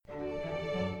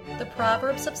The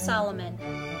Proverbs of Solomon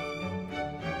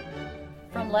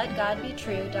from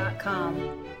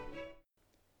LetGodBetrue.com.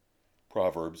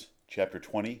 Proverbs chapter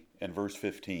 20 and verse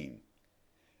 15.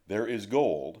 There is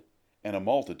gold and a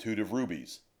multitude of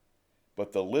rubies,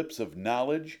 but the lips of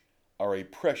knowledge are a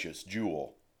precious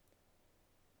jewel.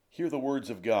 Hear the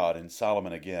words of God in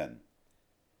Solomon again.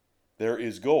 There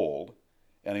is gold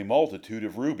and a multitude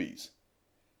of rubies,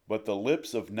 but the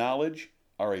lips of knowledge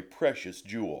are a precious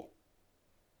jewel.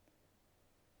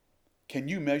 Can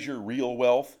you measure real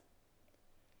wealth?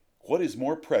 What is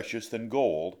more precious than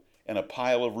gold and a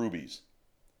pile of rubies?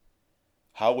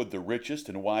 How would the richest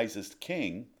and wisest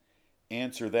king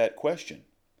answer that question?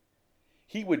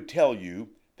 He would tell you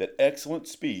that excellent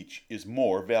speech is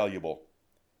more valuable.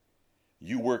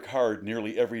 You work hard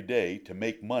nearly every day to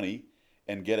make money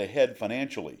and get ahead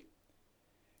financially.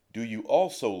 Do you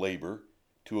also labor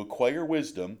to acquire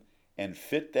wisdom and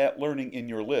fit that learning in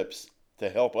your lips to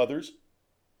help others?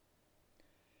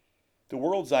 The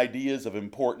world's ideas of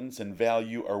importance and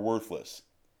value are worthless,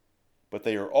 but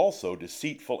they are also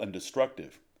deceitful and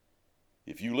destructive.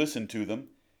 If you listen to them,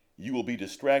 you will be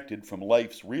distracted from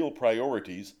life's real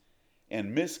priorities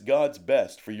and miss God's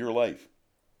best for your life.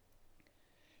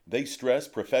 They stress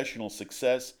professional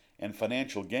success and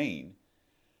financial gain,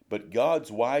 but God's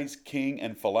wise king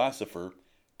and philosopher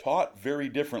taught very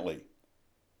differently.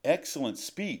 Excellent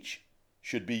speech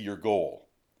should be your goal.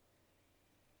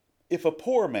 If a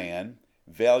poor man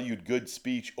valued good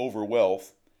speech over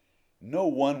wealth, no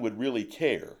one would really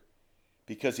care,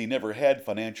 because he never had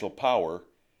financial power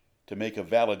to make a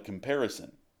valid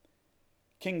comparison.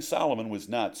 King Solomon was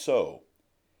not so.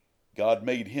 God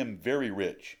made him very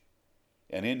rich,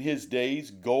 and in his days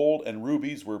gold and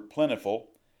rubies were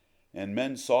plentiful, and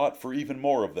men sought for even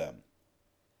more of them.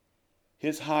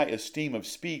 His high esteem of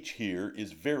speech here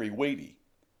is very weighty.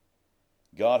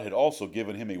 God had also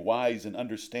given him a wise and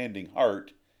understanding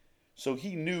heart, so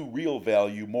he knew real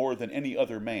value more than any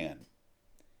other man.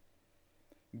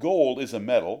 Gold is a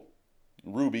metal,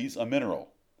 rubies a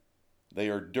mineral. They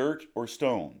are dirt or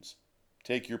stones.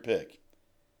 Take your pick.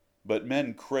 But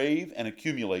men crave and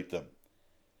accumulate them.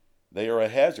 They are a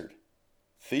hazard.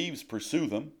 Thieves pursue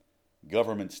them.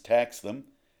 Governments tax them.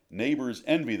 Neighbors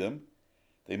envy them.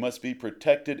 They must be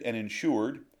protected and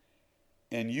insured,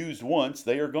 and used once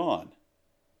they are gone.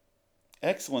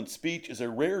 Excellent speech is a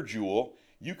rare jewel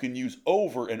you can use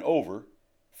over and over,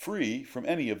 free from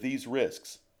any of these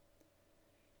risks.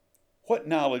 What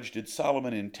knowledge did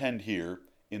Solomon intend here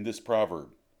in this proverb?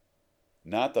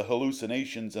 Not the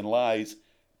hallucinations and lies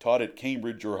taught at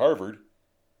Cambridge or Harvard.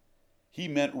 He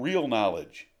meant real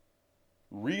knowledge,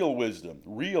 real wisdom,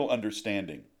 real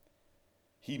understanding.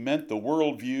 He meant the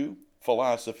worldview,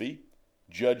 philosophy,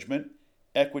 judgment,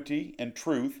 equity, and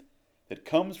truth that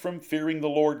comes from fearing the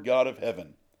Lord God of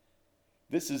heaven.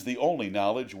 This is the only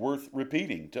knowledge worth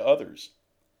repeating to others.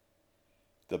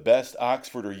 The best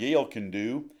Oxford or Yale can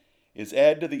do is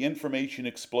add to the information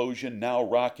explosion now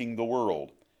rocking the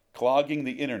world, clogging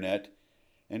the internet,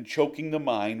 and choking the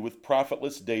mind with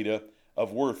profitless data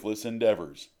of worthless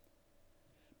endeavors.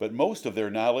 But most of their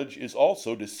knowledge is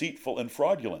also deceitful and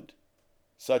fraudulent,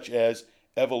 such as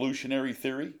evolutionary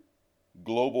theory,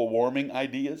 global warming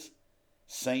ideas,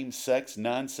 same-sex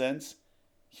nonsense,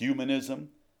 humanism,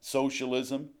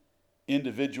 socialism,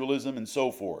 individualism, and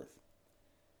so forth.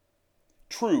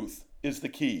 Truth is the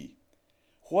key.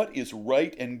 What is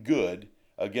right and good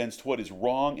against what is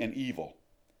wrong and evil?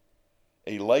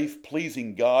 A life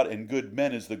pleasing God and good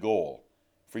men is the goal,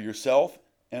 for yourself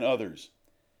and others.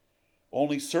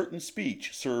 Only certain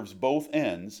speech serves both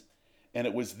ends, and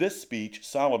it was this speech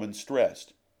Solomon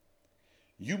stressed.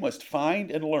 You must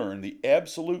find and learn the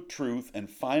absolute truth and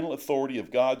final authority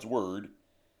of God's Word,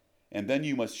 and then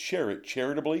you must share it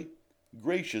charitably,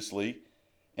 graciously,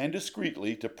 and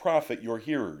discreetly to profit your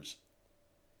hearers.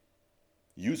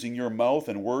 Using your mouth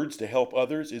and words to help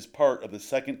others is part of the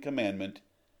second commandment,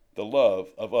 the love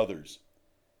of others.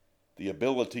 The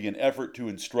ability and effort to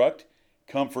instruct,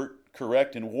 comfort,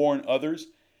 correct, and warn others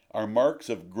are marks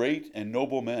of great and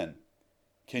noble men.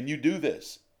 Can you do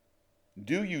this?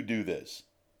 Do you do this?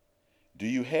 Do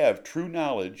you have true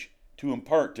knowledge to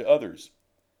impart to others?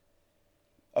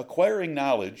 Acquiring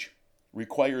knowledge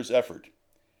requires effort.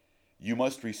 You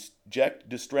must reject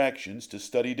distractions to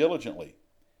study diligently.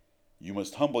 You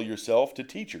must humble yourself to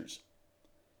teachers.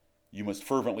 You must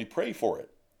fervently pray for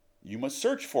it. You must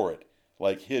search for it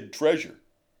like hid treasure.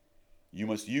 You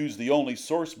must use the only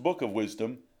source book of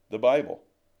wisdom, the Bible.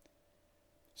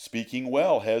 Speaking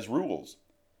well has rules.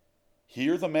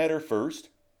 Hear the matter first.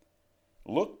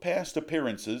 Look past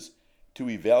appearances to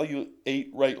evaluate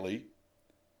rightly.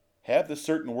 Have the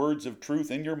certain words of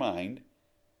truth in your mind.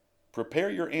 Prepare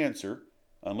your answer,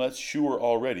 unless sure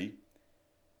already.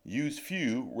 Use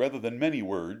few rather than many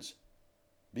words.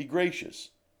 Be gracious.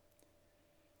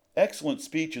 Excellent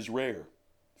speech is rare,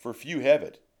 for few have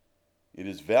it. It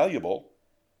is valuable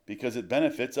because it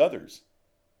benefits others.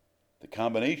 The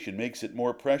combination makes it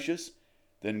more precious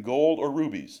than gold or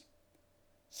rubies.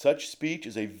 Such speech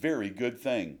is a very good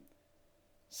thing.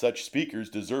 Such speakers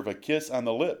deserve a kiss on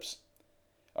the lips,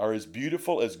 are as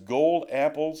beautiful as gold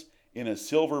apples in a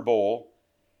silver bowl,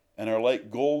 and are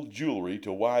like gold jewelry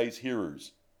to wise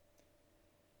hearers.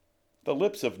 The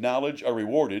lips of knowledge are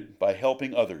rewarded by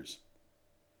helping others.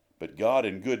 But God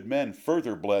and good men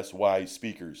further bless wise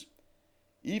speakers.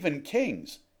 Even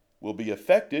kings will be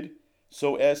affected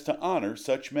so as to honor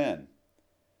such men.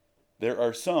 There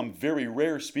are some very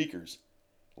rare speakers,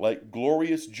 like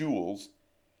glorious jewels,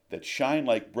 that shine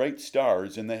like bright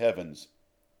stars in the heavens.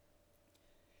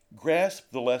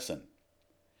 Grasp the lesson.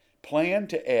 Plan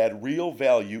to add real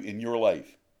value in your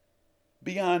life,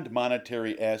 beyond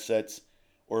monetary assets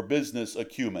or business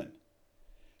acumen.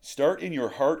 Start in your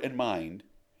heart and mind,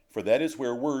 for that is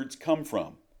where words come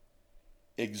from.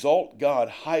 Exalt God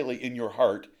highly in your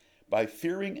heart by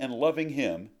fearing and loving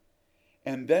Him,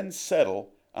 and then settle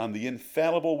on the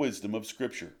infallible wisdom of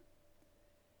Scripture.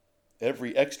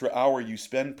 Every extra hour you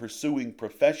spend pursuing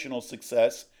professional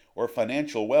success or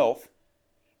financial wealth,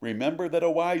 remember that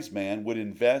a wise man would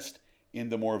invest in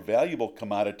the more valuable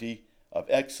commodity of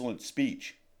excellent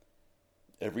speech.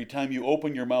 Every time you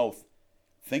open your mouth,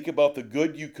 think about the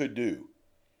good you could do,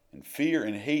 and fear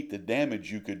and hate the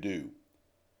damage you could do.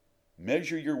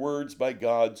 Measure your words by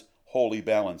God's holy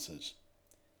balances.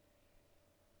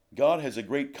 God has a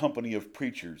great company of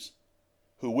preachers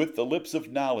who with the lips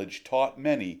of knowledge taught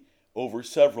many over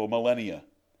several millennia.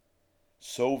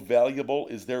 So valuable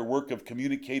is their work of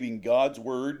communicating God's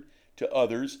word to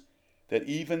others that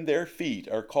even their feet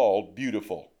are called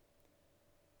beautiful.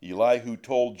 Elihu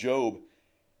told Job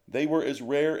they were as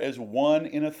rare as 1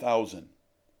 in 1,000.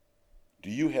 Do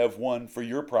you have one for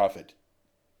your prophet?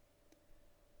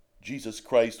 Jesus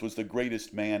Christ was the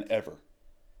greatest man ever.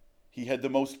 He had the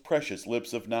most precious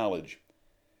lips of knowledge.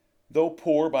 Though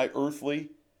poor by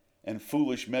earthly and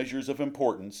foolish measures of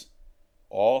importance,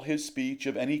 all his speech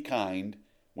of any kind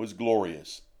was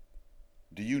glorious.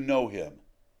 Do you know him?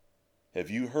 Have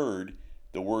you heard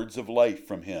the words of life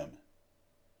from him?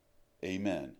 Amen.